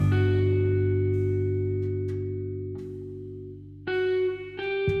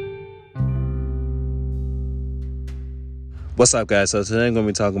What's up, guys? So today I'm going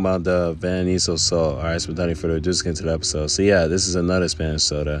to be talking about the Vanizo Sol. All right, so without any further ado, let's get into the episode. So yeah, this is another Spanish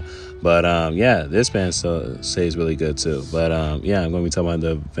soda, but yeah, this Spanish soda tastes really good too. But yeah, I'm going to be talking about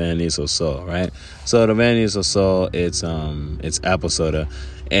the Vanizo Sol, right? So the Vanizo Sol, it's apple soda,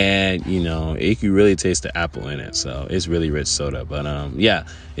 and you can really taste the apple in it. So it's really rich soda. But yeah,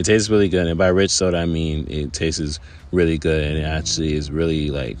 it tastes really good, and by rich soda I mean it tastes really good, and it actually is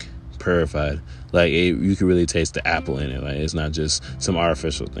really like purified. Like you can really taste the apple in it. Like it's not just some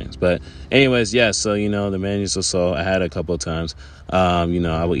artificial things. But anyways, yeah. So the Vanizo Sol I had a couple of times. I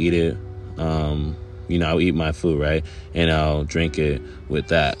would eat it. I'll eat my food, right, and I'll drink it with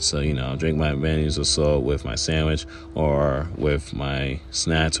that. So I'll drink my Vanizo Sol with my sandwich or with my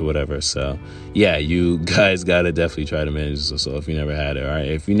snacks or whatever. So yeah, you guys gotta definitely try the Vanizo Sol if you never had it. All right,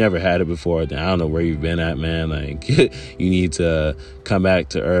 if you never had it before, then I don't know where you've been at, man. Like you need to come back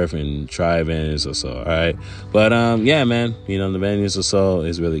to earth and try Vanizo Sol. All right, but yeah, man, the Vanizo Sol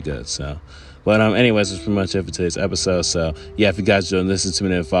is really good. So. But anyways, that's pretty much it for today's episode. So yeah, if you guys don't listen to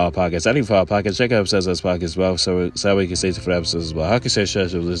me in Follow Podcast, I think Follow Podcast, check out episodes of this podcast as well. So that way you can stay tuned for the episodes as well. How can you say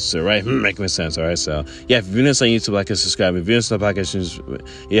shut up, listen to it, right? Making sense, all right? So yeah, if you're new on YouTube, like and subscribe. If you're new to the podcast,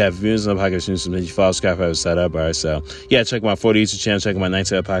 you follow, subscribe, have it set up, all right? So yeah, check my 40 YouTube channel, check my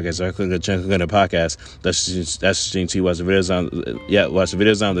 19 podcast, or click the channel, click the podcast. That's just to watch the videos on. Yeah, watch the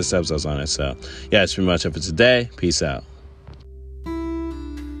videos on this episode's on it. So yeah, that's pretty much it for today. Peace out.